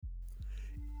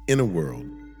In a world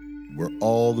where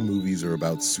all the movies are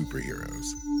about superheroes,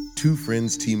 two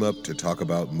friends team up to talk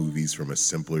about movies from a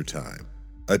simpler time,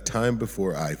 a time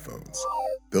before iPhones.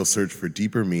 They'll search for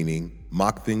deeper meaning,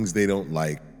 mock things they don't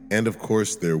like, and of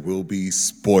course, there will be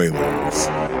spoilers.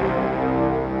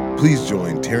 Please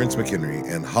join Terrence McHenry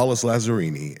and Hollis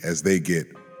Lazzarini as they get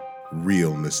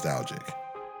real nostalgic.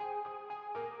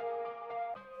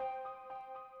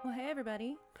 Well, hey,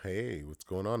 everybody. Hey, what's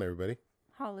going on, everybody?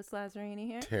 Hollis Lazzarini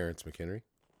here. Terrence McHenry.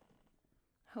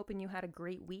 Hoping you had a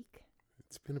great week.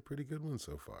 It's been a pretty good one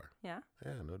so far. Yeah?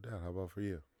 Yeah, no doubt. How about for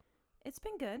you? It's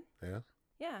been good. Yeah?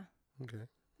 Yeah. Okay. A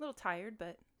little tired,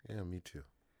 but... Yeah, me too.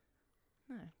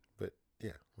 All right. But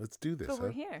yeah, let's do this. But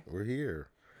we're here. We're here.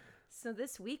 So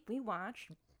this week we watched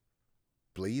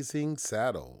Blazing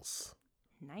Saddles.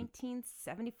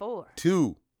 1974.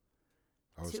 Two.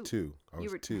 I was Two. two. I You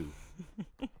was were- two.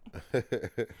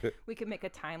 We could make a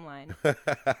timeline.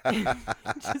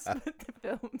 Just put the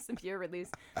films of your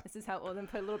release. This is how old, and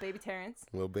put little baby Terrence.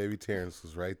 Little baby Terrence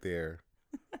was right there.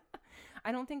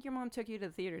 I don't think your mom took you to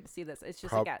the theater to see this. It's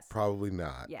just a guess. Probably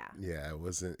not. Yeah. Yeah, it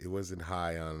wasn't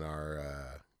high on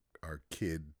our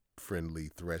kid friendly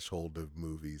threshold of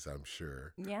movies, I'm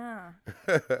sure. Yeah.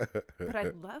 But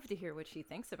I'd love to hear what she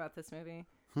thinks about this movie.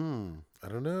 I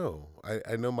don't know.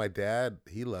 I know my dad,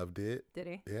 he loved it. Did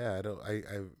he? Yeah,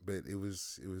 but it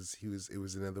was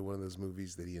another one of those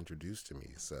movies that he introduced to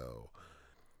me. So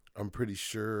I'm pretty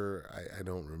sure, I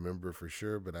don't remember for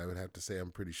sure, but I would have to say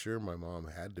I'm pretty sure my mom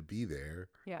had to be there.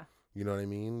 Yeah. You know what I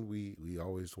mean? We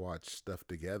always watch stuff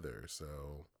together.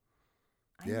 So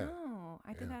I yeah. know.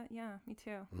 I did that. Yeah, me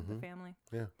too. With the family.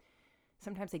 Yeah.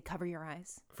 Sometimes they'd cover your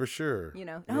eyes. For sure. You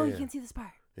know, Yeah, oh, you yeah. can't see this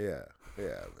part. Yeah.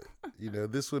 But,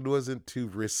 this one wasn't too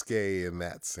risque in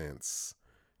that sense.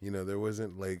 There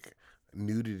wasn't like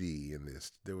nudity in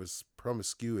this. There was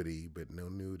promiscuity, but no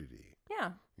nudity.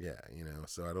 Yeah. Yeah,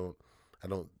 so I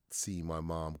don't see my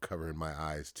mom covering my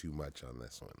eyes too much on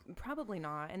this one. Probably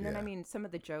not. And then, Yeah. I mean, some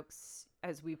of the jokes,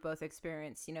 as we've both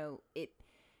experienced,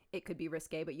 it could be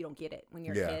risque, but you don't get it when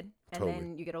you're Yeah, a kid. And totally.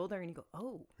 then you get older and you go,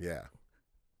 oh, Yeah.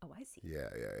 I see. Yeah.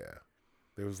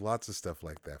 There was lots of stuff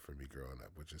like that for me growing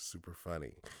up, which is super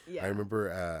funny. Yeah. I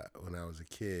remember when I was a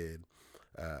kid,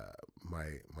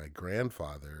 my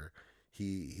grandfather,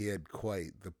 he had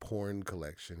quite the porn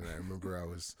collection. And I remember I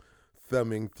was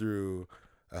thumbing through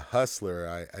a Hustler.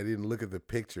 I didn't look at the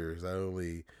pictures. I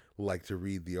only like to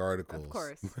read the articles. Of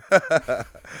course.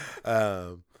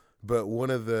 But one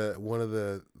of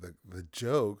the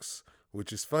jokes,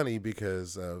 which is funny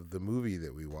because of the movie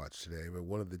that we watched today, but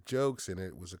one of the jokes in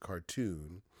it was a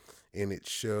cartoon, and it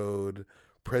showed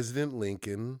President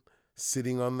Lincoln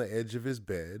sitting on the edge of his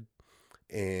bed,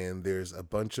 and there's a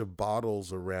bunch of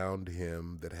bottles around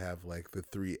him that have like the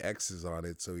 3 X's on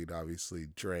it, so he'd obviously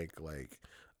drank like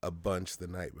a bunch the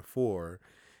night before,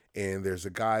 and there's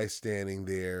a guy standing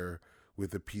there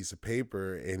with a piece of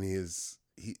paper, and it's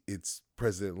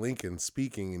President Lincoln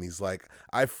speaking, and he's like,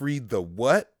 "I freed the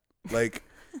what?" Like,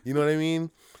 you know what I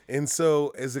mean? And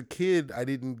so as a kid, I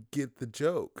didn't get the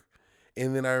joke.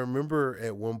 And then I remember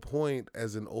at one point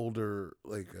as an older,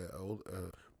 like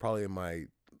probably in my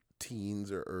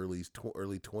teens or early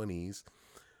 20s,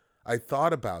 I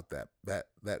thought about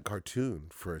that cartoon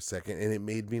for a second, and it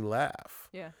made me laugh.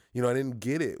 Yeah. I didn't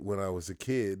get it when I was a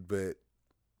kid, but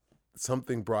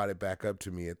something brought it back up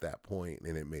to me at that point,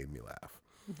 and it made me laugh.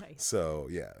 Nice. So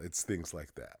yeah, it's things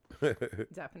like that.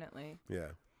 Definitely. Yeah.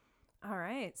 All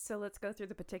right. So let's go through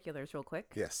the particulars real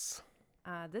quick. Yes.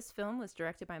 This film was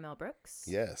directed by Mel Brooks.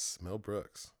 Yes. Mel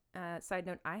Brooks. Side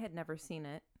note, I had never seen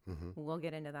it. Mm-hmm. We'll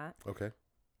get into that. Okay.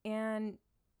 And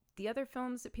the other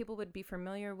films that people would be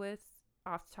familiar with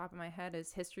off the top of my head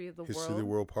is History of the History World, of the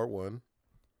World Part 1.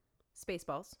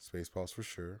 Spaceballs, Spaceballs for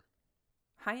sure.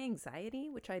 High Anxiety,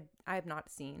 which I have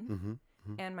not seen,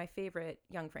 Mm-hmm. and my favorite,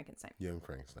 Young Frankenstein. Young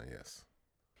Frankenstein, yes.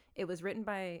 It was written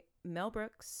by Mel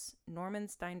Brooks, Norman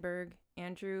Steinberg,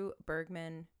 Andrew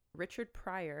Bergman, Richard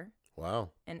Pryor, Wow.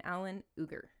 and Alan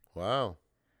Uger. Wow.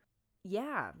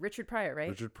 Yeah, Richard Pryor, right?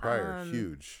 Richard Pryor,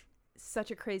 huge. Such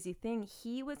a crazy thing.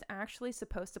 He was actually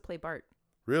supposed to play Bart.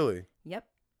 Really? Yep.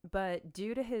 But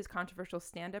due to his controversial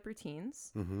stand-up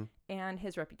routines Mm-hmm. and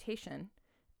his reputation,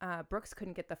 Brooks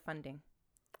couldn't get the funding.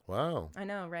 Wow. I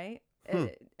know, right?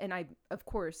 And of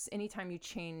course, anytime you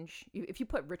change, if you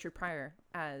put Richard Pryor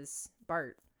as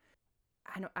Bart,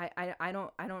 I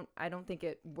don't think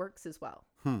it works as well.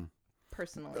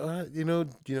 Personally,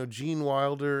 Gene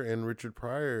Wilder and Richard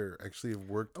Pryor actually have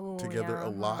worked together yeah, a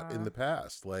lot in the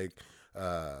past, like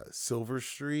Silver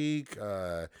Streak,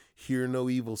 Hear No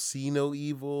Evil, See No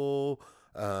Evil.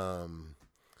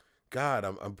 God,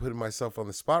 I'm putting myself on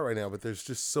the spot right now, but there's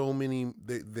just so many.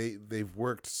 They've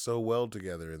worked so well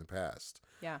together in the past.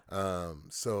 Yeah.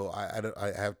 So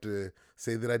I have to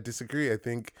say that I disagree. I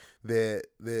think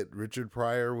that Richard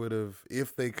Pryor would have,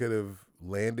 if they could have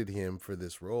landed him for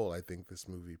this role, I think this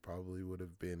movie probably would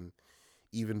have been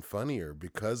even funnier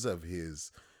because of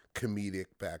his comedic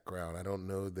background. I don't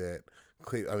know that.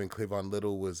 Cleavon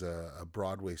Little was a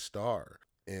Broadway star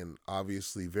and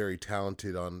obviously very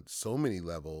talented on so many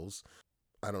levels.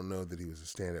 I don't know that he was a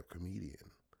stand-up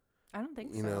comedian. I don't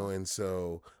think You so. know, and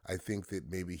so I think that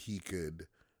maybe he could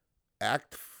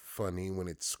act funny when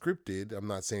it's scripted. I'm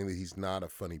not saying that he's not a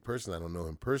funny person. I don't know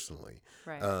him personally.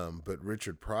 Right. But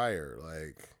Richard Pryor,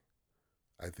 like,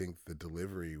 I think the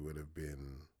delivery would have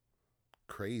been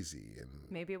crazy, and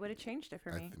Maybe it would have changed it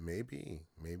for me. maybe.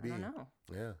 I don't know.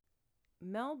 Yeah.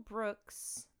 Mel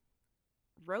Brooks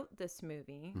wrote this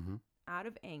movie Mm-hmm. out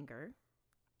of anger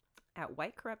at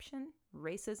white corruption,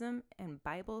 racism, and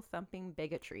Bible thumping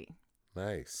bigotry.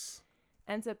 Nice.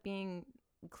 Ends up being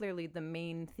clearly the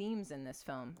main themes in this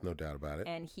film. No doubt about it.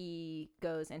 And he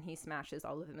goes and he smashes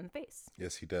all of them in the face.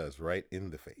 Yes, he does. Right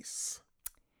in the face.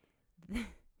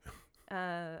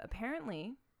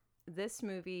 Apparently, this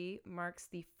movie marks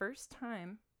the first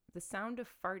time the sound of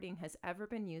farting has ever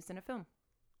been used in a film.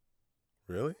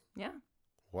 Really? Yeah.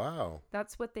 Wow.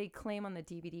 That's what they claim on the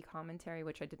DVD commentary,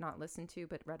 which I did not listen to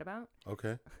but read about.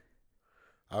 Okay.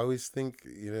 I always think,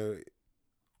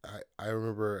 I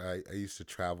remember I used to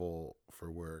travel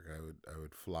for work. I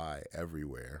would fly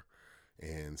everywhere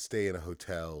and stay in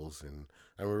hotels. And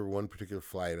I remember one particular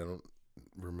flight. I don't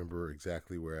remember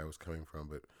exactly where I was coming from,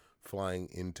 but flying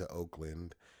into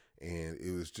Oakland, and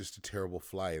it was just a terrible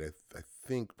flight. I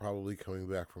think probably coming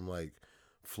back from like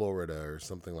Florida or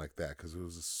something like that, because it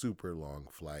was a super long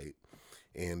flight.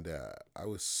 And I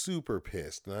was super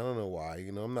pissed, and I don't know why.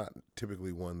 I'm not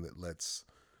typically one that lets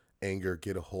anger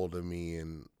get a hold of me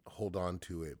and hold on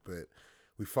to it, but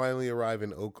we finally arrive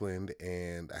in Oakland,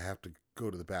 and I have to go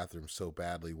to the bathroom so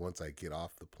badly once I get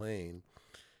off the plane.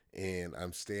 And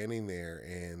I'm standing there,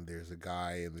 and there's a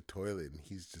guy in the toilet, and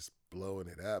he's just blowing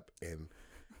it up. And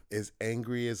as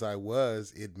angry as I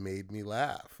was, it made me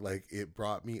laugh. Like, it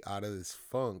brought me out of this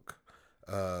funk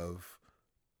of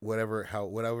whatever I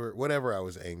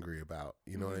was angry about.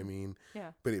 You know what I mean?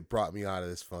 Yeah. But it brought me out of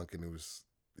this funk, and it was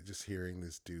just hearing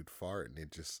this dude fart, and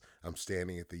I'm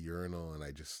standing at the urinal, and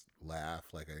I just laugh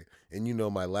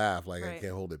my laugh, like Right. I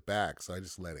can't hold it back, so I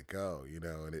just let it go,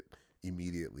 and it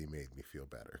immediately made me feel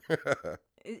better.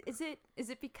 Is it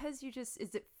because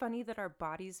is it funny that our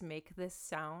bodies make this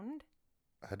sound?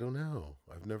 I don't know.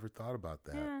 I've never thought about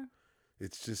that. Yeah.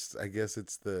 It's just, I guess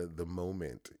it's the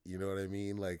moment, you know what I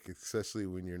mean? Like, especially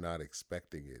when you're not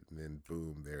expecting it, and then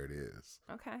boom, there it is.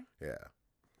 Okay. Yeah.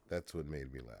 That's what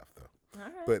made me laugh, though. All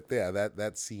right. But yeah,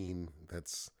 that scene,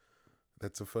 that's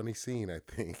a funny scene, I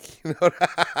think. You know,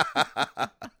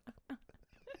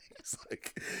 it's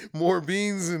like more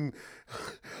beans, and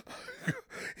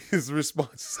his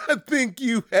response is, "I think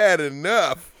you had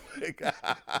enough."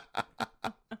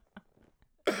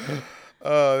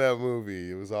 Oh, that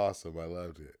movie! It was awesome. I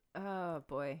loved it. Oh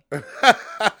boy.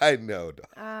 I know.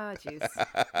 Oh jeez.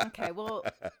 Okay. Well,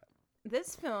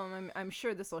 this film, I'm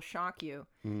sure this will shock you,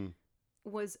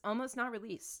 was almost not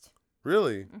released.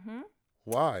 Really? Mm-hmm.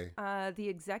 Why? The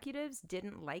executives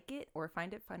didn't like it or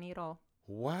find it funny at all.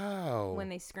 Wow. When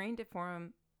they screened it for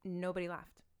them, nobody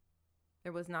laughed.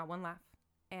 There was not one laugh.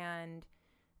 And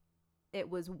it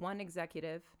was one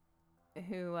executive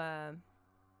who,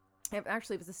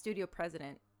 actually it was the studio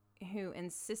president, who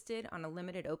insisted on a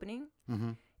limited opening.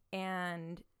 Mm-hmm.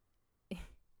 And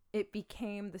it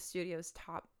became the studio's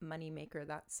top moneymaker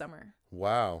that summer.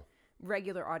 Wow.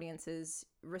 Regular audiences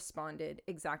responded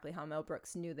exactly how Mel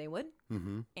Brooks knew they would.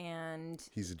 Mm-hmm. And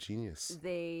he's a genius.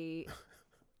 They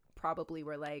probably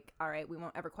were like, all right, we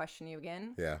won't ever question you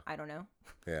again. Yeah. I don't know.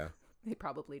 Yeah. They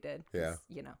probably did. Yeah.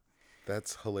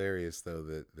 That's hilarious, though,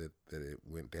 that it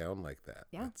went down like that.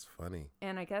 Yeah. That's funny.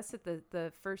 And I guess at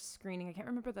the first screening, I can't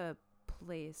remember the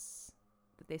place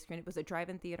that they screened. It was a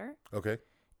drive-in theater. Okay.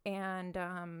 And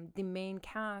the main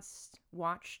cast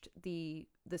watched the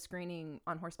screening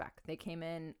on horseback. They came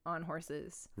in on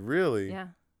horses. Really? Yeah.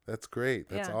 That's great.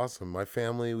 That's awesome. My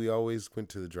family, we always went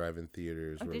to the drive-in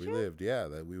theaters where we lived. Yeah,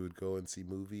 that we would go and see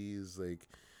movies. Like,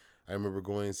 I remember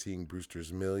going and seeing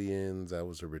Brewster's Millions. That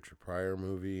was a Richard Pryor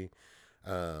movie.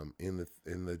 In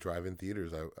the drive-in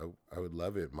theaters, I would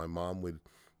love it.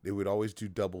 They would always do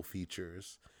double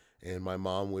features, and my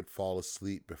mom would fall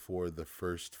asleep before the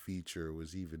first feature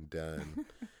was even done.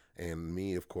 And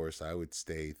me, of course, I would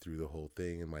stay through the whole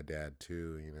thing, and my dad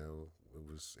too. It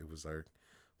was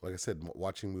like I said,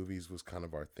 watching movies was kind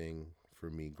of our thing for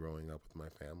me growing up with my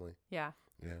family. Yeah.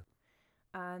 Yeah.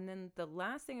 And then the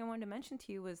last thing I wanted to mention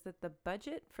to you was that the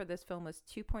budget for this film was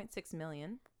 $2.6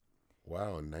 million.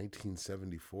 Wow, in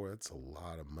 1974, that's a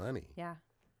lot of money. Yeah.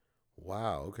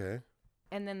 Wow, okay.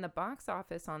 And then the box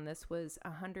office on this was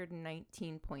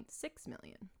 $119.6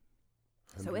 million.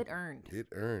 So it earned. It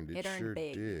earned. It sure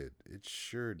big. did. It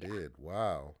sure did.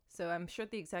 Wow. So I'm sure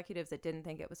the executives that didn't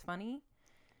think it was funny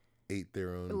Ate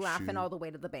their own laughing shoe. all the way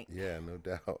to the bank. Yeah, no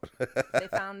doubt. They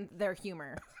found their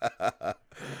humor.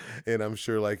 And I'm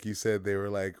sure, like you said, they were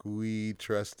like, we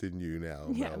trust in you now,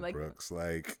 Yeah, Mel like- Brooks.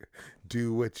 Like,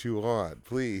 do what you want,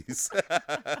 please.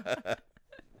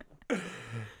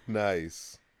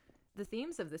 Nice. The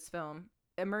themes of this film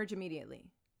emerge immediately.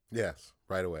 Yes,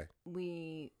 right away.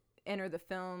 We enter the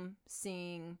film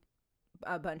seeing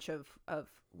a bunch of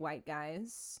white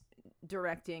guys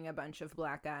directing a bunch of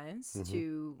black guys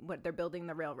to what they're building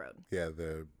the railroad. Yeah,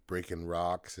 the breaking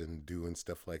rocks and doing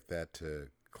stuff like that to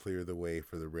clear the way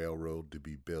for the railroad to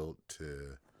be built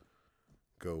to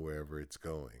go wherever it's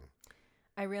going.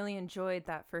 I really enjoyed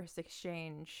that first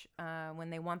exchange when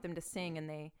they want them to sing,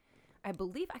 and I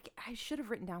believe I should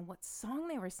have written down what song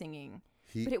they were singing,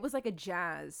 but it was like a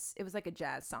jazz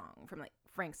song from like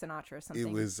Frank Sinatra or something.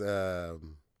 It was,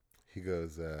 he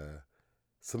goes,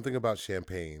 something about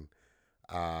champagne.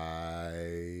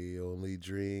 I only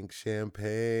drink champagne.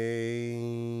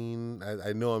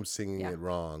 I know I'm singing it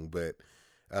wrong, but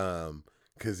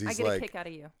because he's I get like, a kick out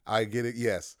of you. I get it.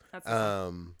 Yes. That's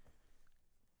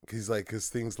He's like, because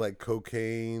things like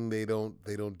cocaine, they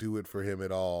don't do it for him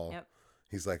at all. Yep.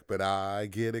 He's like, but I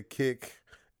get a kick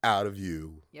out of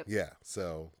you. Yep. Yeah.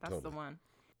 So that's totally. the one.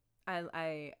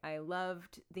 I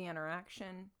loved the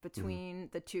interaction between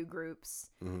the two groups,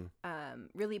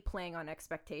 really playing on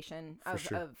expectation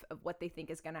of what they think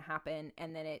is going to happen,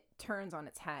 and then it turns on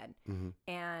its head,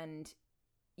 and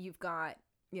you've got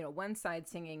one side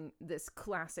singing this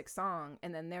classic song,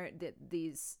 and then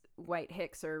these white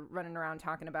hicks are running around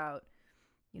talking about,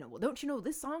 well, don't you know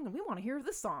this song, and we want to hear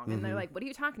this song, and they're like, what are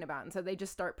you talking about? And so they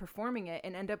just start performing it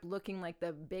and end up looking like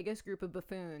the biggest group of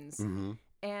buffoons,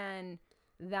 and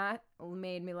that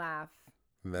made me laugh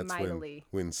mightily.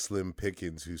 When Slim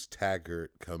Pickens, who's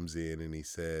Taggart, comes in and he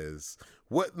says,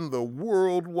 what in the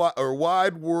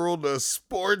wide world of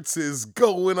sports is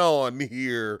going on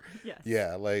here? Yes.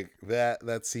 Yeah, like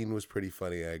that scene was pretty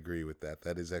funny. I agree with that.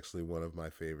 That is actually one of my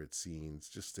favorite scenes,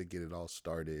 just to get it all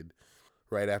started.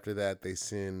 Right after that, they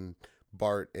send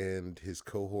Bart and his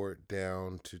cohort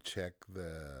down to check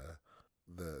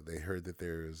they heard that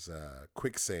there's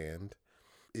quicksand.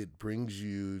 It brings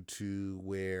you to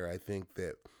where I think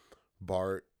that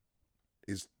Bart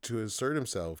is to assert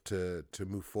himself, to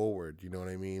move forward. You know what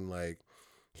I mean? Like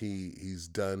he's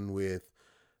done with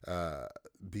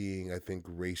being, I think,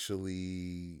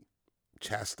 racially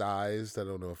chastised. I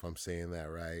don't know if I'm saying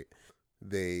that right.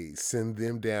 They send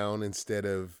them down instead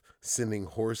of sending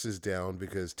horses down,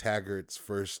 because Taggart's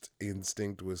first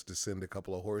instinct was to send a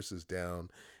couple of horses down,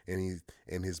 and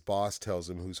his boss tells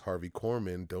him, who's Harvey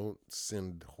Korman, don't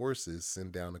send horses,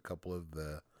 send down a couple of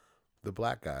the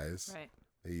black guys. Right.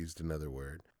 They used another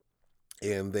word.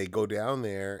 And they go down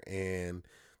there and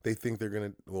they think they're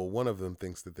going to, well, one of them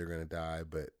thinks that they're going to die,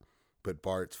 but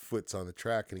Bart's foot's on the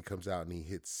track and he comes out and he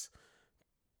hits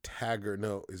Taggart.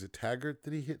 No, is it Taggart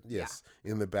that he hit? Yes.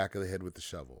 Yeah. In the back of the head with the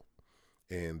shovel.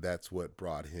 And that's what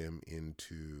brought him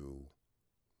into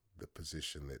the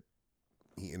position that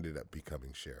he ended up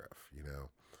becoming sheriff,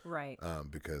 Right.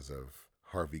 Because of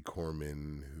Harvey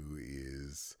Korman, who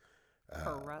is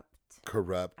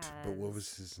corrupt. But what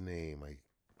was his name? I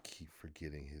keep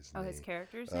forgetting his name. Oh, his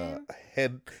character's name?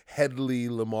 Headley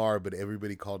Lamar, but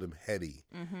everybody called him Hetty.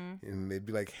 And they'd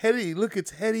be like, Hetty, look,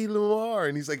 it's Hetty Lamar.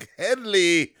 And he's like,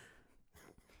 Headley.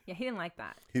 Yeah, he didn't like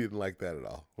that. He didn't like that at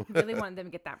all. He really wanted them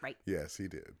to get that right. Yes, he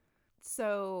did.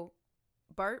 So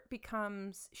Bart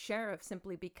becomes sheriff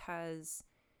simply because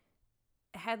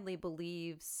Headley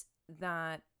believes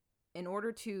that in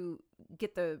order to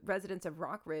get the residents of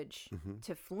Rockridge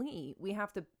to flee, we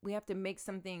have to make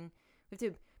something. We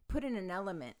have to put in an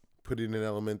element. Put in an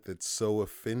element that's so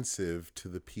offensive to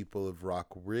the people of Rock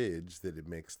Ridge that it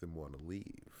makes them want to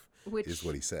leave. Which is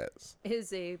what he says.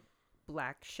 Is a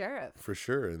black sheriff for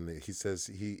sure, and he says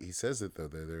he says it though.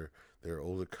 They're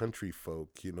older country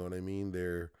folk. You know what I mean?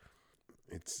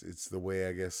 It's the way,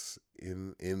 I guess,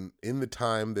 in the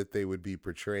time that they would be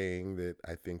portraying that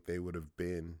I think they would have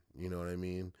been. You know what I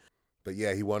mean? But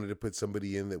yeah, he wanted to put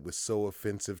somebody in that was so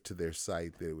offensive to their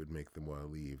sight that it would make them want to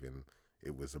leave, and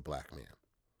it was a black man.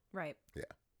 Right. Yeah.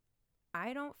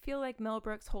 I don't feel like Mel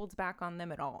Brooks holds back on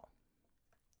them at all.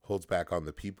 Holds back on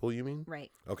the people, you mean?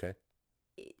 Right. Okay.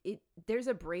 There's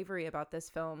a bravery about this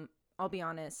film. I'll be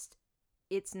honest.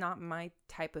 It's not my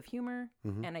type of humor,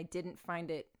 and I didn't find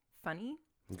it funny.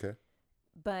 Okay.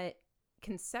 But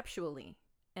conceptually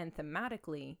and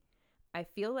thematically, I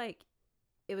feel like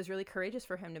it was really courageous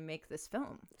for him to make this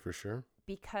film. For sure.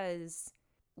 Because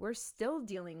we're still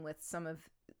dealing with some of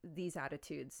these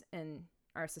attitudes in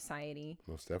our society.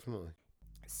 Most definitely.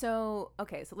 So,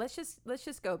 okay, so let's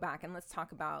just go back and let's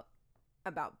talk about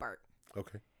Bart.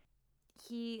 Okay.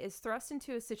 He is thrust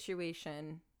into a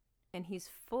situation and he's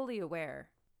fully aware.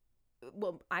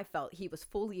 Well, I felt he was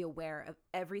fully aware of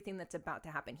everything that's about to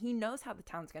happen. He knows how the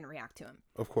town's going to react to him.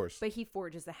 Of course. But he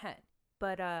forges ahead.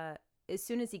 But as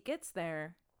soon as he gets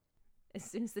there, as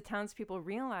soon as the townspeople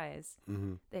realize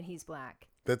that he's black.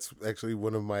 That's actually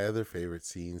one of my other favorite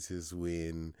scenes is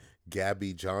when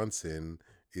Gabby Johnson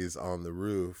is on the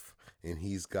roof and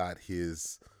he's got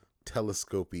his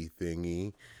telescopy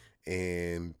thingy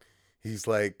and he's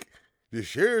like, the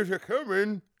sheriffs are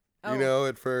coming, you know,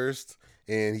 at first.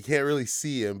 And he can't really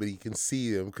see him, but he can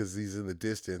see him because he's in the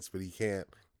distance, but he can't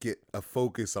get a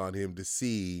focus on him to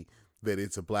see that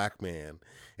it's a black man.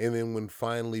 And then when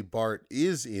finally Bart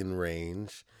is in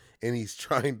range and he's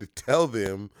trying to tell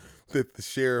them that the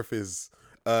sheriff is,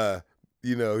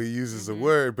 you know, he uses a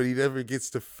word, but he never gets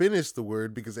to finish the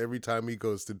word because every time he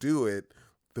goes to do it,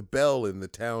 the bell in the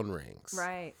town rings.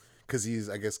 Right. Because he's,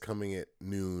 I guess, coming at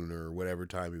noon or whatever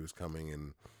time he was coming,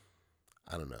 and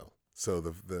I don't know. So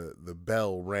the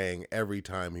bell rang every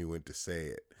time he went to say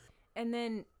it. And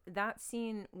then that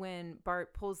scene when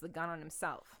Bart pulls the gun on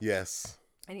himself. Yes.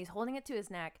 And he's holding it to his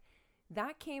neck.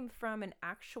 That came from an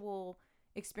actual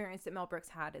experience that Mel Brooks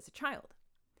had as a child.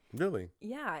 Really?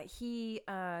 Yeah.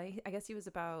 I guess he was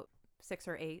about 6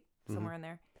 or 8, somewhere in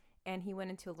there. And he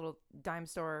went into a little dime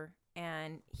store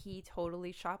and he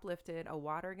totally shoplifted a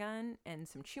water gun and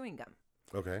some chewing gum.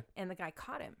 Okay. And the guy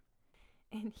caught him.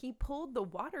 And he pulled the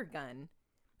water gun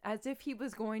as if he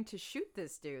was going to shoot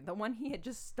this dude, the one he had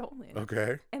just stolen.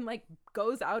 Okay. And like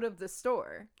goes out of the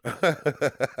store.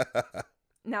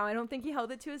 Now, I don't think he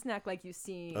held it to his neck like you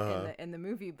see in the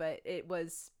movie, but it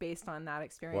was based on that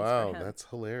experience for him. Wow, that's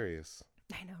hilarious.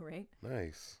 I know, right?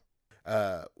 Nice.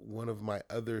 One of my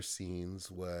other scenes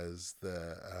was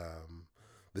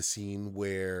the scene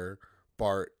where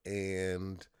Bart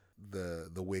and the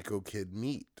Waco Kid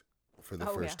meet for the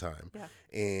first time. Yeah.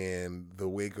 And the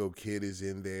Waco Kid is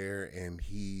in there and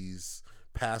he's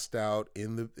passed out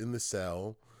in the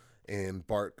cell, and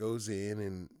Bart goes in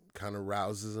and kind of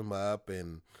rouses him up,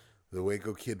 and the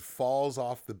Waco Kid falls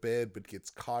off the bed but gets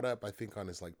caught up, I think, on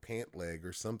his like pant leg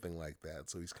or something like that.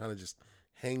 So he's kind of just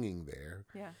hanging there.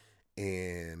 Yeah.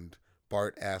 And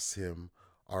Bart asks him,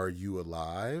 "Are you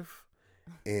alive?"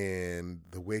 And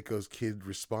the Waco's Kid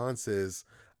response is,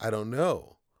 "I don't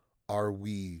know. Are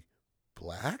we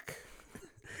black?"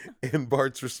 And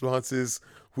Bart's response is,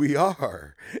 "We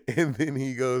are." And then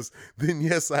he goes, "Then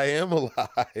yes, I am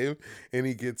alive." And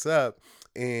he gets up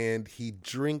and he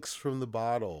drinks from the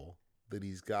bottle that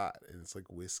he's got, and it's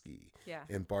like whiskey. Yeah.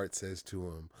 And Bart says to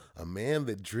him, "A man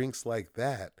that drinks like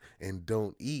that and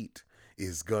don't eat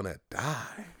is gonna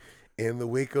die." And the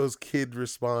Waco's Kid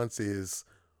response is,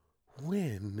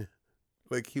 "When?"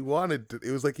 Like it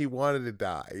was like he wanted to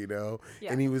die, you know?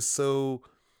 Yeah. And he was so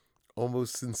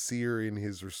almost sincere in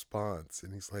his response.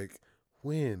 And he's like,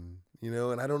 "When?" You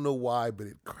know? And I don't know why, but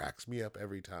it cracks me up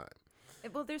every time.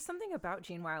 Well, there's something about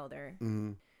Gene Wilder.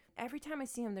 Mm-hmm. Every time I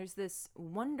see him, there's this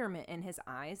wonderment in his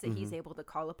eyes that he's able to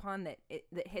call upon that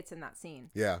hits in that scene.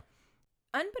 Yeah.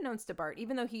 Unbeknownst to Bart,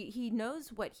 even though he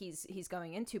knows what he's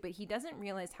going into, but he doesn't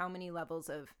realize how many levels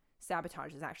of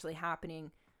sabotage is actually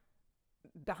happening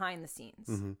behind the scenes.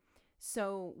 Mm-hmm.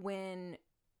 So when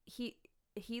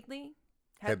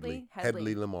Hedley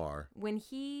Lamar. When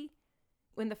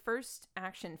the first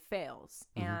action fails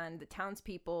and the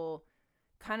townspeople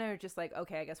kind of just like,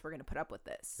 okay, I guess we're going to put up with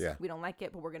this. Yeah. We don't like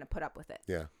it, but we're going to put up with it.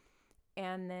 Yeah.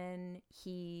 And then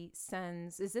he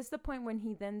sends, is this the point when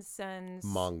he then sends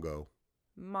Mongo.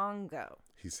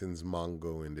 He sends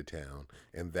Mongo into town.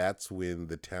 And that's when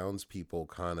the townspeople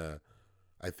kind of,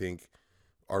 I think,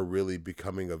 are really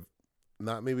becoming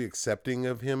not maybe accepting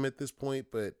of him at this point,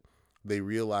 but they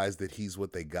realize that he's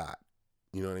what they got.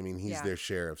 You know what I mean? He's their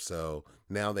sheriff. So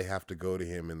now they have to go to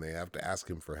him and they have to ask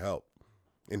him for help.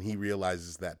 And he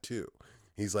realizes that too.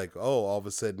 He's like, "Oh, all of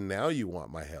a sudden now you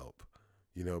want my help.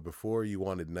 You know, before you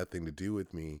wanted nothing to do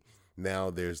with me. Now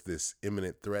there's this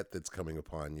imminent threat that's coming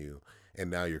upon you. And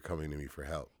now you're coming to me for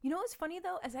help." You know what's funny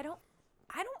though, is I don't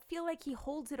feel like he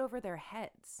holds it over their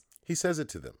heads. He says it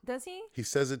to them. Does he? He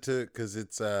says it because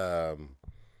it's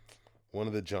One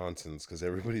of the Johnsons, because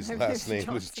everybody's Everybody's last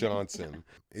name was Johnson.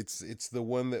 Johnson. It's the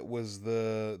one that was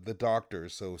the doctor.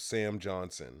 So Sam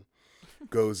Johnson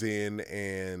goes in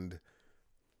and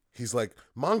he's like,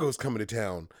 Mongo's coming to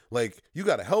town. Like, you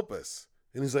got to help us.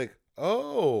 And he's like,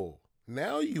 oh,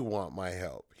 now you want my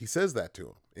help. He says that to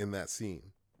him in that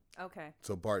scene. Okay.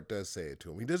 So Bart does say it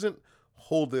to him. He doesn't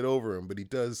hold it over him, but he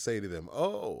does say to them,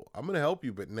 oh, I'm going to help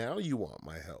you, but now you want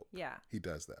my help. Yeah. He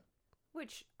does that.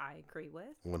 Which I agree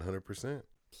with. 100%.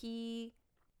 He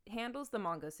handles the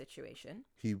Mongo situation.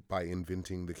 By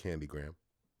inventing the candygram.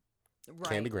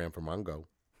 Right. Candygram for Mongo.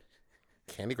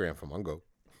 Candygram for Mongo.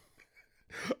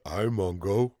 I'm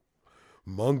Mongo.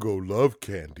 Mongo love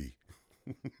candy.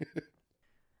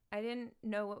 I didn't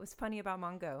know what was funny about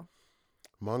Mongo.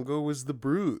 Mongo was the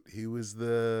brute. He was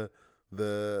the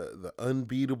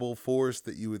unbeatable force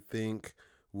that you would think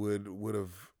would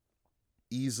have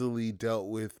easily dealt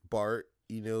with Bart,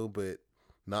 but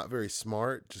not very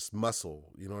smart, just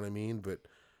muscle, you know what I mean? But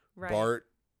Right. Bart,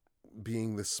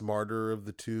 being the smarter of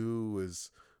the two,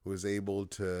 was able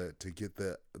to get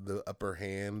the upper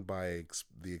hand by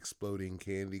the exploding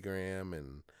candygram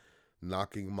and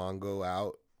knocking Mongo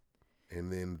out,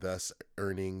 and then thus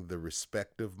earning the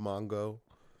respect of Mongo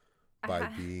by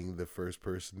being the first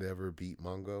person to ever beat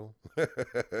Mongo.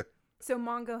 So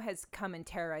Mongo has come and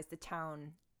terrorized the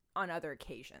town on other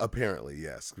occasions. Apparently,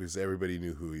 yes, because everybody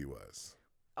knew who he was.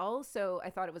 Also, I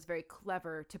thought it was very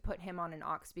clever to put him on an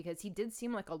ox because he did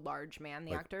seem like a large man,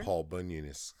 the Like actor. Paul Bunyan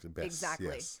is the best. Exactly.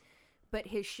 Yes. But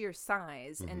his sheer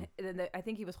size, and then I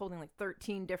think he was holding like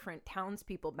 13 different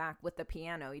townspeople back with the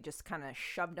piano. He just kind of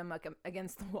shoved them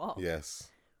against the wall. Yes.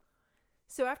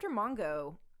 So after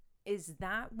Mongo, is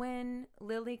that when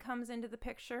Lily comes into the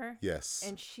picture? Yes.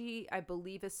 And she, I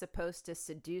believe, is supposed to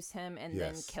seduce him and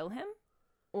then Yes. kill him?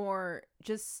 Or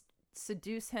just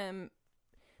seduce him?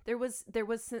 There was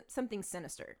something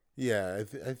sinister. Yeah,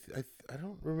 I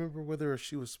don't remember whether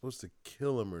she was supposed to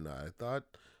kill him or not.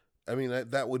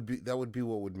 That would be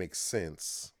what would make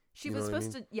sense. She You was know what I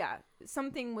supposed to, yeah,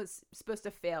 something was supposed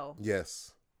to fail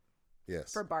Yes.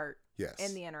 Yes. for Bart Yes.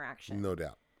 in the interaction. No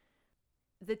doubt.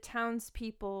 The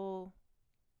townspeople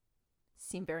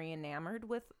seem very enamored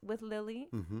with Lily.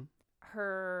 Mm-hmm.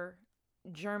 Her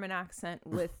German accent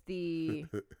with the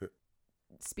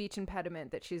speech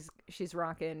impediment that she's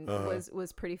rocking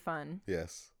was pretty fun.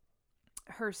 Yes.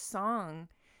 Her song,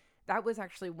 that was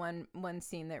actually one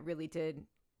scene that really did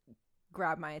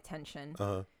grab my attention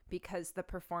because the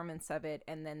performance of it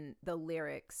and then the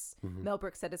lyrics. Mel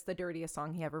Brooks said it's the dirtiest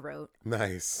song he ever wrote.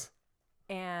 Nice.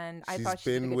 And I thought she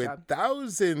She's did a been good with job.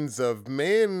 thousands of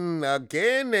men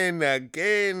again and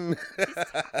again.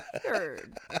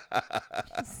 Tired.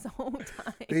 So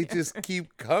tired. They just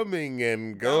keep coming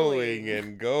and going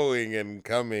and going and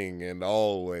coming, and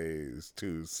always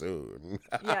too soon.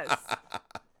 Yes.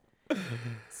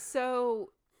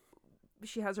 So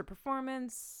she has her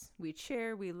performance. We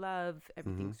cheer. We love.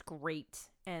 Everything's great.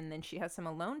 And then she has some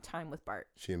alone time with Bart.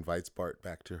 She invites Bart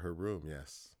back to her room,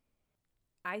 yes.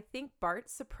 I think Bart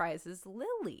surprises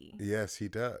Lily. Yes, he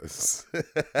does.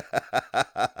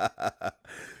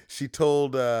 She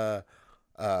told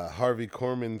Harvey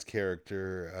Korman's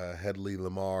character, Hedley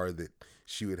Lamar, that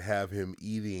she would have him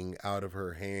eating out of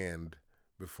her hand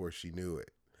before she knew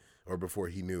it, or before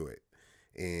he knew it.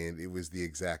 And it was the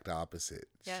exact opposite.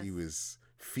 Yes. She was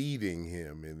feeding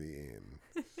him in the end.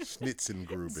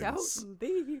 Schnitzengrubens. Don't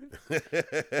leave.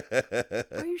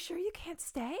 Are you sure you can't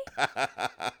stay?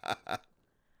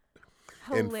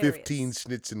 And Hilarious. 15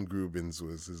 Schnitzengrubens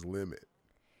was his limit.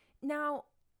 Now,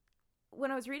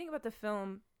 when I was reading about the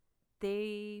film,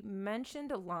 they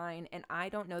mentioned a line, and I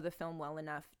don't know the film well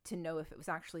enough to know if it was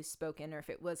actually spoken or if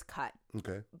it was cut.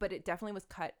 Okay. But it definitely was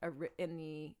cut in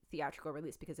the theatrical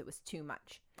release because it was too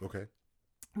much. Okay.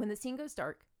 When the scene goes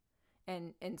dark,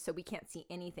 and so we can't see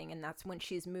anything, and that's when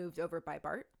she's moved over by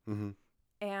Bart. Mm-hmm.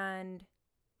 And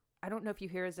I don't know if you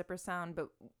hear a zipper sound, but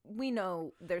we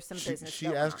know there's some business She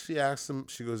going on. asks him,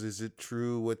 she goes, is it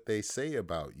true what they say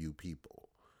about you people?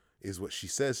 Is what she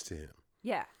says to him.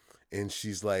 Yeah. And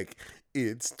she's like,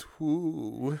 it's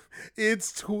true.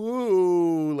 It's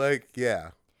true. Like,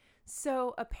 yeah.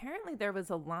 So apparently there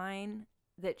was a line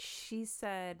that she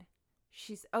said,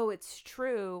 it's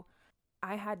true.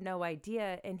 I had no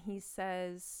idea. And he said,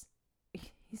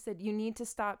 you need to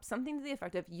stop, something to the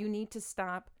effect of, you need to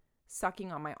stop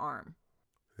sucking on my arm.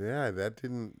 Yeah, that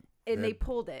didn't. And they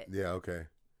pulled it. Yeah, okay.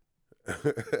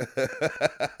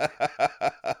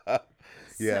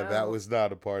 Yeah, that was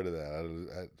not a part of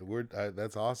that.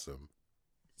 That's awesome.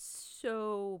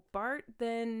 So Bart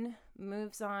then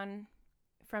moves on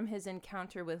from his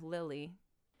encounter with Lily.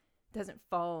 Doesn't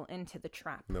fall into the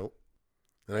trap. Nope.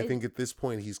 And I think at this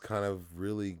point, he's kind of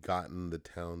really gotten the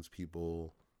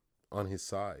townspeople on his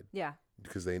side. Yeah.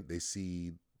 Because they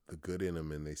see the good in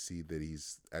him and they see that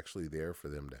he's actually there for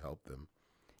them to help them.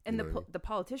 And the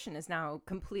politician is now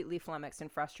completely flummoxed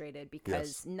and frustrated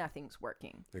because nothing's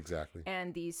working. Exactly.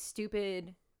 And these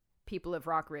stupid people of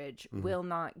Rockridge will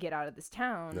not get out of this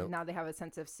town. Nope. Now they have a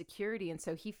sense of security. And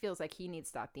so he feels like he needs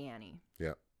to stop the ante.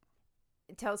 Yeah.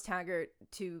 It tells Taggart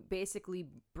to basically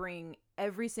bring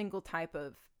every single type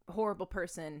of horrible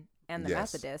person and the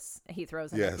Methodists he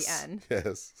throws in at the end.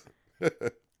 Yes.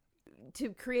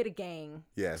 To create a gang.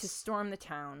 Yes. To storm the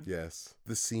town. Yes.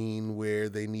 The scene where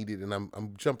they needed, and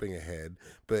I'm jumping ahead,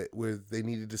 but where they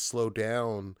needed to slow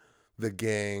down the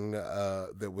gang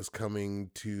that was coming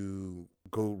to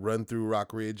go run through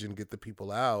Rock Ridge and get the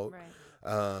people out.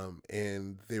 Right.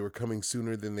 And they were coming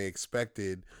sooner than they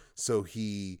expected. So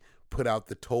he put out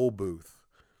the toll booth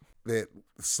that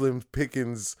Slim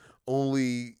Pickens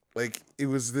only, like, it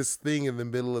was this thing in the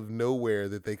middle of nowhere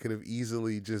that they could have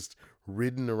easily just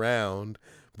ridden around,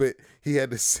 but he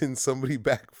had to send somebody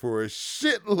back for a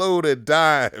shitload of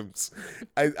dimes.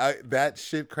 I that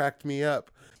shit cracked me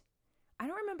up. I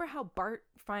don't remember how Bart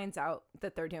finds out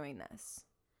that they're doing this.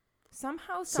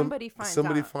 Somehow somebody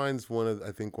finds one of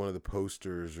the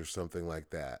posters or something like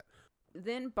that.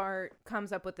 Then Bart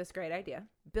comes up with this great idea.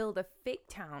 Build a fake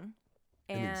town.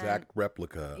 An exact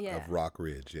replica of Rock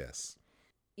Ridge, yes.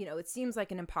 You know, it seems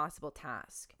like an impossible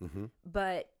task.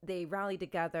 But they rally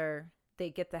together. They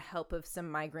get the help of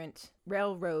some migrant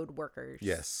railroad workers.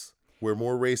 Yes. Where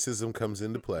more racism comes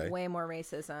into play. Way more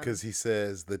racism. Because he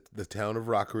says that the town of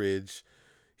Rock Ridge,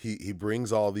 he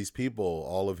brings all these people,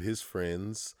 all of his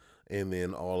friends, and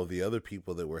then all of the other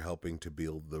people that were helping to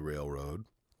build the railroad.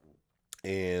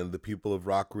 And the people of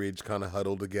Rock Ridge kind of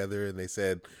huddled together and they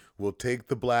said, we'll take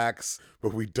the blacks,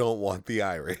 but we don't want the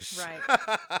Irish.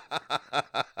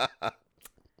 Right.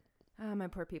 Oh, my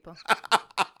poor people.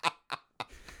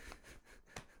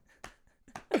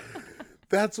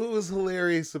 That's what was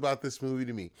hilarious about this movie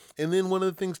to me. And then one of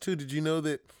the things, too, did you know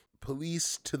that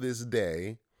police to this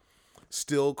day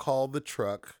still call the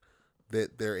truck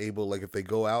that they're able, like if they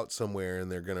go out somewhere and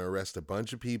they're going to arrest a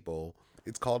bunch of people,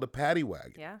 it's called a paddy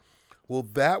wagon. Yeah. Well,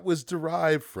 that was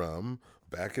derived from,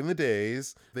 back in the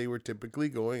days, they were typically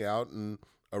going out and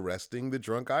arresting the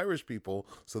drunk Irish people,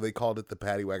 so they called it the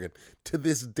paddy wagon. To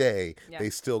this day, they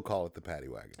still call it the paddy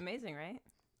wagon. Amazing, right?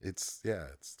 It's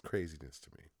craziness to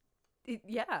me.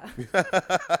 Yeah.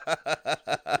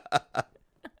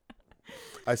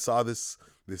 I saw this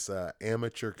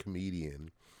amateur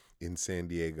comedian in San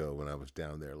Diego when I was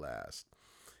down there last,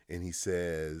 and he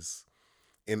says,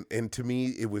 and to me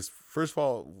it was, first of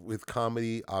all, with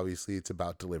comedy, obviously it's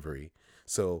about delivery.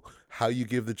 So how you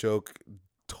give the joke,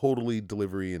 totally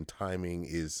delivery and timing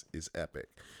is epic.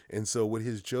 And so what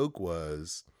his joke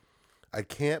was, I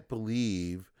can't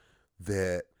believe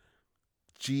that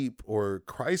Jeep or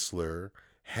Chrysler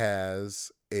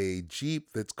has a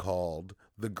Jeep that's called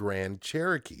the Grand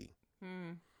Cherokee.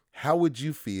 How would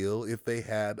you feel if they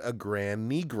had a Grand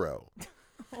Negro?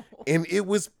 And it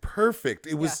was perfect.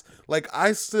 It was like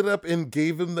I stood up and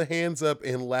gave him the hands up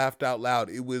and laughed out loud.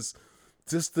 It was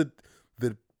just the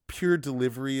pure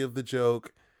delivery of the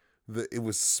joke. It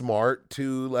was smart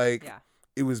too. Like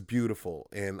it was beautiful.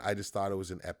 And I just thought it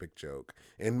was an epic joke.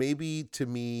 And maybe to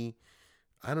me,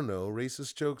 I don't know,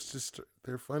 racist jokes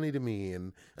they're funny to me.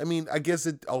 And I mean, I guess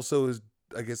it also is,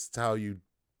 I guess it's how you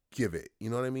give it. You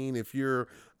know what I mean? If you're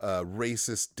a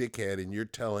racist dickhead and you're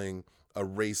telling a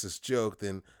racist joke,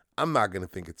 then I'm not going to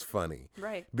think it's funny.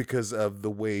 Right. Because of the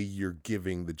way you're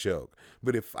giving the joke.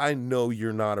 But if I know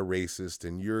you're not a racist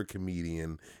and you're a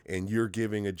comedian and you're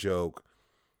giving a joke,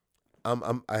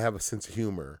 I have a sense of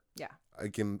humor. Yeah. I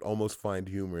can almost find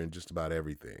humor in just about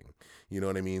everything. You know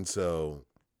what I mean? So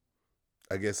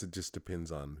I guess it just depends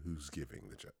on who's giving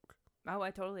the joke. Oh,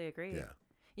 I totally agree. Yeah.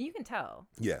 You can tell.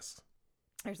 Yes.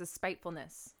 There's a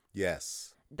spitefulness.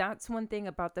 Yes. That's one thing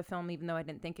about the film, even though I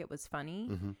didn't think it was funny.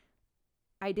 Mm-hmm.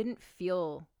 I didn't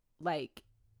feel like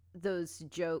those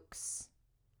jokes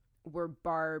were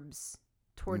barbs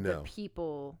toward the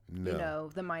people, you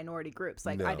know, the minority groups.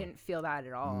 Like, I didn't feel that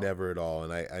at all. Never at all.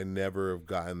 And I never have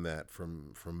gotten that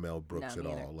from Mel Brooks at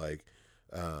all. Like,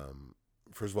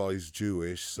 first of all, he's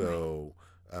Jewish. So,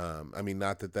 I mean,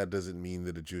 not that doesn't mean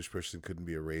that a Jewish person couldn't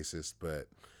be a racist, but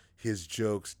his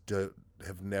jokes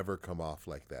have never come off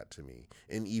like that to me.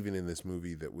 And even in this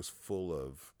movie that was full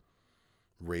of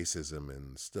racism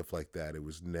and stuff like that, it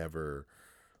was never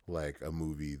like a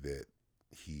movie that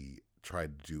he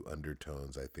tried to do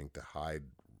undertones, I think, to hide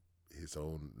his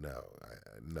own. No, I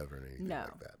never anything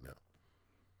like that. No.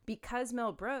 Because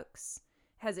Mel Brooks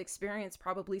has experienced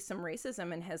probably some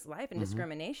racism in his life and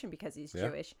discrimination because he's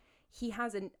Jewish, he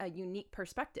has a unique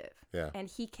perspective. Yeah. And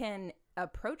he can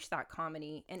approach that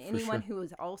comedy, and anyone who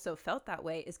has also felt that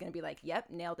way is going to be like, yep,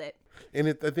 nailed it. And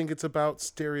I think it's about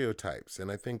stereotypes,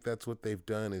 and I think that's what they've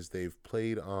done is they've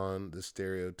played on the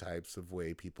stereotypes of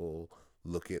way people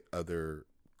look at other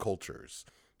cultures.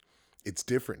 It's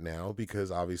different now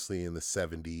because obviously in the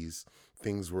 70s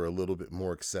things were a little bit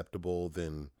more acceptable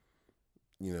than,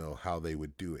 you know, how they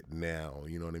would do it now.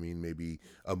 You know what I mean? Maybe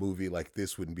a movie like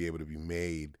this wouldn't be able to be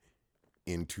made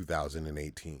in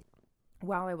 2018.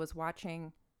 While I was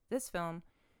watching this film,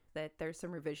 that there's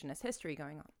some revisionist history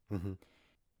going on. Mm-hmm.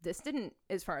 This didn't,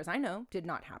 as far as I know, did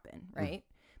not happen, right?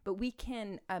 But we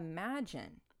can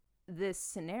imagine this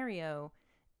scenario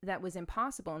that was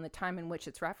impossible in the time in which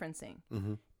it's referencing,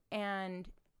 and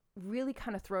really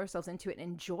kind of throw ourselves into it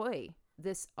and enjoy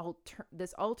this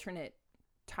alternate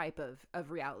type of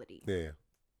reality. Yeah.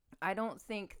 I don't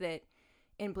think that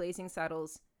in Blazing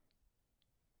Saddles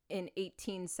in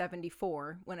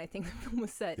 1874, when I think the film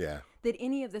was set, that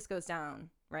any of this goes down,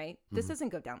 right? This doesn't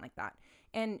go down like that.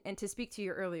 And to speak to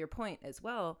your earlier point as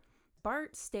well,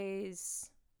 Bart stays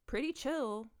pretty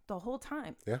chill the whole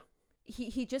time. Yeah.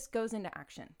 He just goes into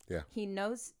action. Yeah. He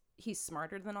knows he's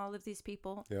smarter than all of these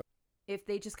people. Yep. If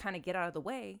they just kind of get out of the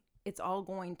way, it's all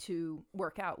going to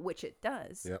work out, which it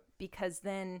does. Yep. Because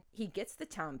then he gets the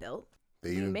town built.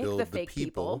 They even make build the fake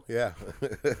people. Yeah.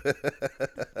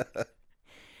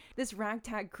 This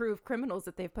ragtag crew of criminals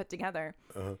that they've put together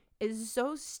is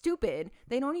so stupid.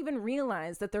 They don't even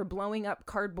realize that they're blowing up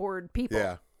cardboard people.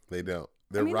 Yeah, they don't.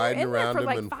 They're riding around them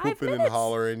and whooping and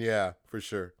hollering. Yeah, for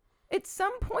sure. At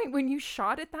some point when you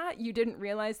shot at that, you didn't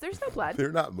realize there's no blood.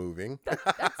 They're not moving.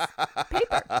 That's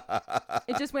paper.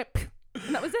 It just went,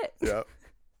 and that was it. Yep.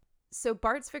 So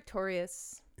Bart's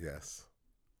victorious. Yes.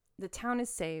 The town is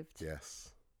saved.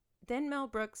 Yes. Then Mel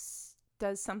Brooks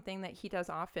does something that he does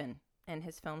often in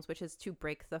his films, which is to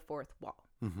break the fourth wall.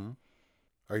 Mm-hmm.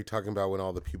 Are you talking about when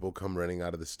all the people come running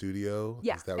out of the studio?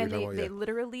 Yeah, Is that and they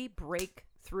literally break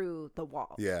through the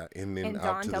wall. Yeah, and then out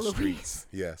Don to the streets.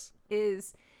 Yes.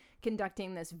 Is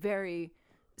conducting this very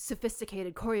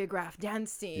sophisticated choreographed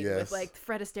dance scene with like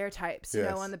Fred Astaire types, you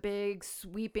know, on the big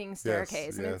sweeping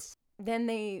staircase. And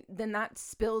then that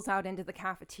spills out into the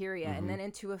cafeteria and then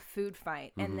into a food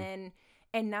fight.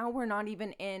 And now we're not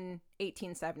even in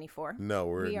 1874. No,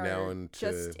 we're now into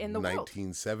just in the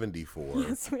 1974. World.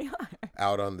 Yes, we are.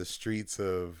 Out on the streets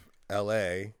of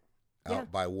L.A.,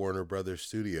 out by Warner Brothers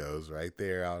Studios, right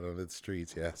there out on the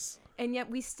streets, yes. And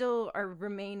yet we still are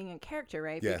remaining in character,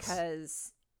 right? Yes.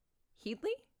 Because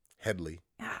Headley.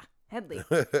 Headley.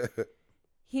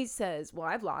 He says, well,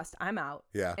 I've lost. I'm out.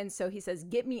 Yeah. And so he says,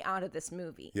 get me out of this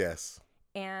movie. Yes.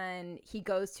 And he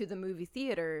goes to the movie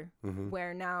theater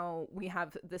where now we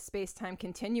have the space-time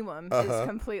continuum is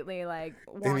completely like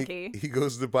wonky. And he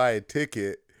goes to buy a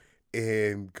ticket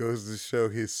and goes to show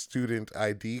his student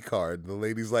ID card. The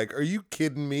lady's like, "Are you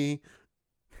kidding me?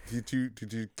 Did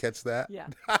you catch that?" Yeah.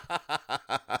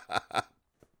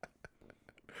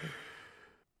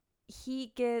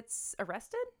 He gets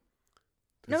arrested?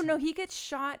 No, he gets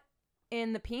shot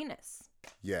in the penis.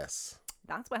 Yes.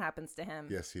 That's what happens to him.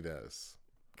 Yes, he does.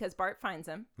 Because Bart finds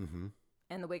him,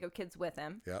 and the Waco Kid's with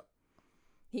him. Yep.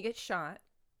 He gets shot,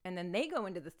 and then they go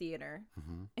into the theater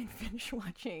and finish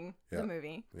watching the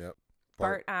movie. Yep.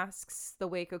 Bart asks the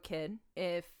Waco Kid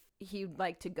if he'd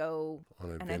like to go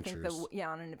on adventures. And I think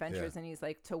on an adventures, and he's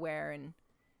like, to where? And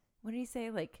what did he say?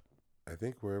 Like, I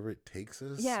think wherever it takes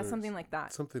us. Yeah, something like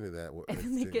that. Something to that. And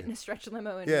then they get in a stretch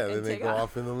limo and then they go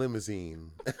off in the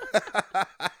limousine.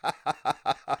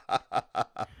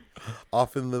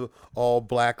 Off in the all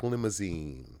black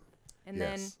limousine. And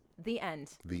then the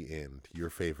end. The end. Your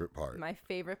favorite part. My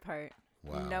favorite part.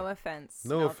 Wow. No offense.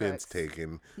 No offense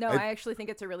taken. No, I actually think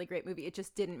it's a really great movie. It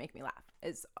just didn't make me laugh.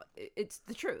 It's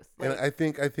the truth. Like, and I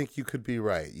think you could be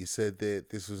right. You said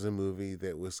that this was a movie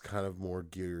that was kind of more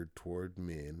geared toward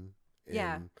men.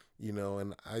 And, you know,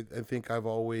 and I think I've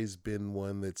always been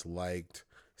one that's liked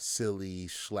silly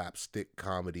slapstick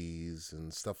comedies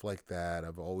and stuff like that.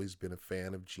 I've always been a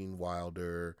fan of Gene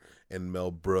Wilder and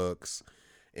Mel Brooks.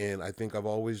 And I think I've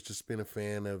always just been a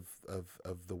fan of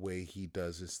the way he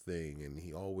does his thing. And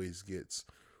he always gets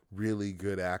really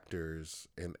good actors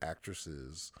and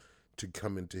actresses to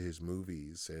come into his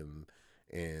movies.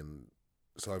 And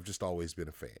so I've just always been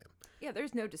a fan. Yeah,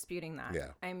 there's no disputing that. Yeah.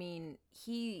 I mean,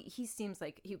 he seems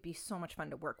like he would be so much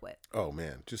fun to work with. Oh,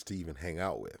 man, just to even hang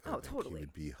out with. Oh, totally. He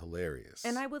would be hilarious.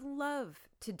 And I would love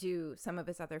to do some of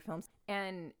his other films.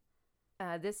 And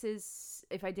this is,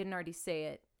 if I didn't already say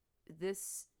it,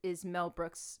 this is Mel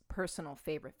Brooks' personal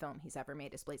favorite film he's ever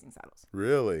made is Blazing Saddles.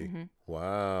 Really? Mhm.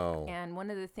 Wow. And one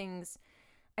of the things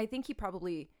I think he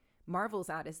probably marvels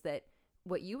at is that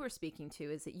what you were speaking to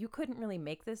is that you couldn't really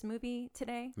make this movie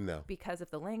today No. because of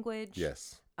the language.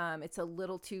 Yes. It's a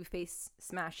little too face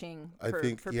smashing I for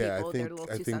think people. yeah, They're a little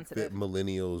I too think sensitive. that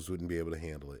millennials wouldn't be able to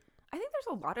handle it. I think there's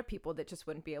a lot of people that just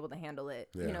wouldn't be able to handle it,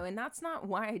 Yeah. you know, and that's not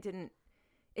why it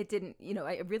didn't, you know,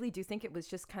 I really do think it was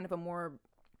just kind of a more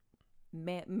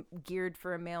geared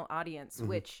for a male audience,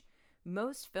 which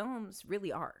most films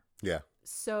really are. Yeah.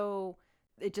 So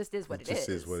it just is what it is. It just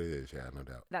is what it is. Yeah, no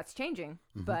doubt. That's changing,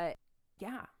 but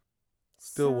yeah.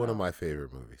 Still one of my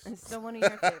favorite movies. It's still one of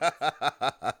your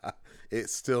favorites. It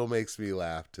still makes me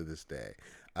laugh to this day.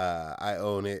 I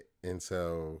own it, and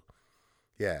so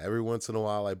yeah, every once in a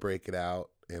while I break it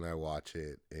out and I watch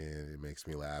it, and it makes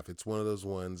me laugh. It's one of those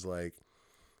ones like,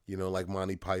 you know, like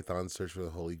Monty Python's Search for the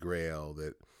Holy Grail,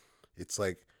 that it's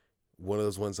like one of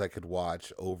those ones I could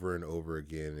watch over and over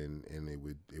again, and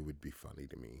it would be funny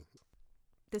to me.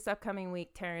 This upcoming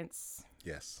week, Terrence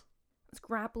Yes. was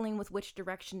grappling with which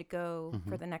direction to go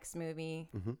for the next movie.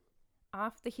 Mhm.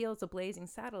 Off the heels of Blazing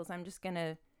Saddles, I'm just going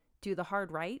to do the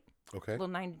hard right. Okay. Little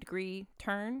 90-degree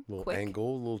turn. Little quick.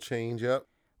 angle, little change up.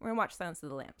 We're going to watch Silence of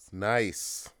the Lambs.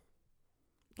 Nice.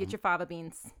 Get your fava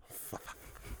beans.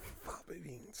 Fava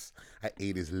beans. I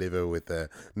ate his liver with a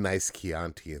nice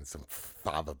Chianti and some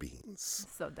fava beans.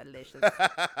 So delicious.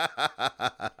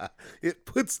 It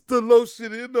puts the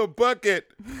lotion in the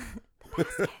bucket.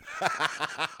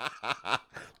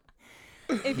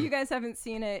 If you guys haven't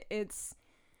seen it,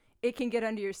 it can get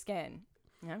under your skin.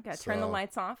 You know, gotta turn the So-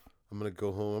 lights off. I'm gonna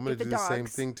go home. I'm gonna Get do the the same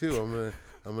dogs. thing too.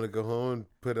 I'm gonna go home and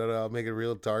put it. I'll make it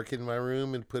real dark in my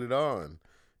room and put it on,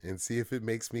 and see if it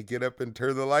makes me get up and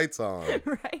turn the lights on.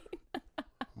 Right?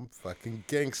 I'm fucking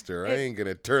gangster. I ain't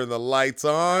gonna turn the lights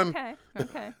on. Okay.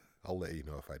 Okay. I'll let you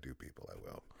know if I do, people. I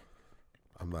will.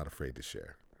 I'm not afraid to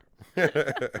share.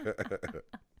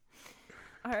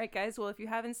 All right, guys. Well, if you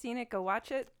haven't seen it, go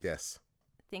watch it. Yes.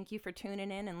 Thank you for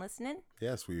tuning in and listening.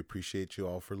 Yes, we appreciate you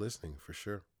all for listening, for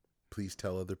sure. Please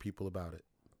tell other people about it.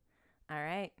 All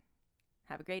right.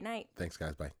 Have a great night. Thanks,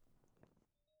 guys. Bye.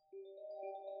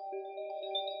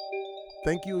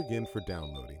 Thank you again for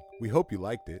downloading. We hope you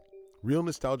liked it. Real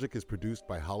Nostalgic is produced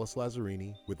by Hollis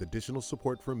Lazzarini with additional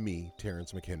support from me,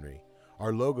 Terrence McHenry.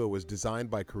 Our logo was designed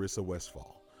by Carissa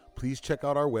Westfall. Please check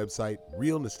out our website,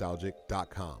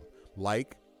 realnostalgic.com.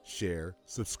 Like, share,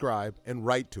 subscribe, and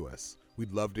write to us.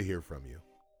 We'd love to hear from you.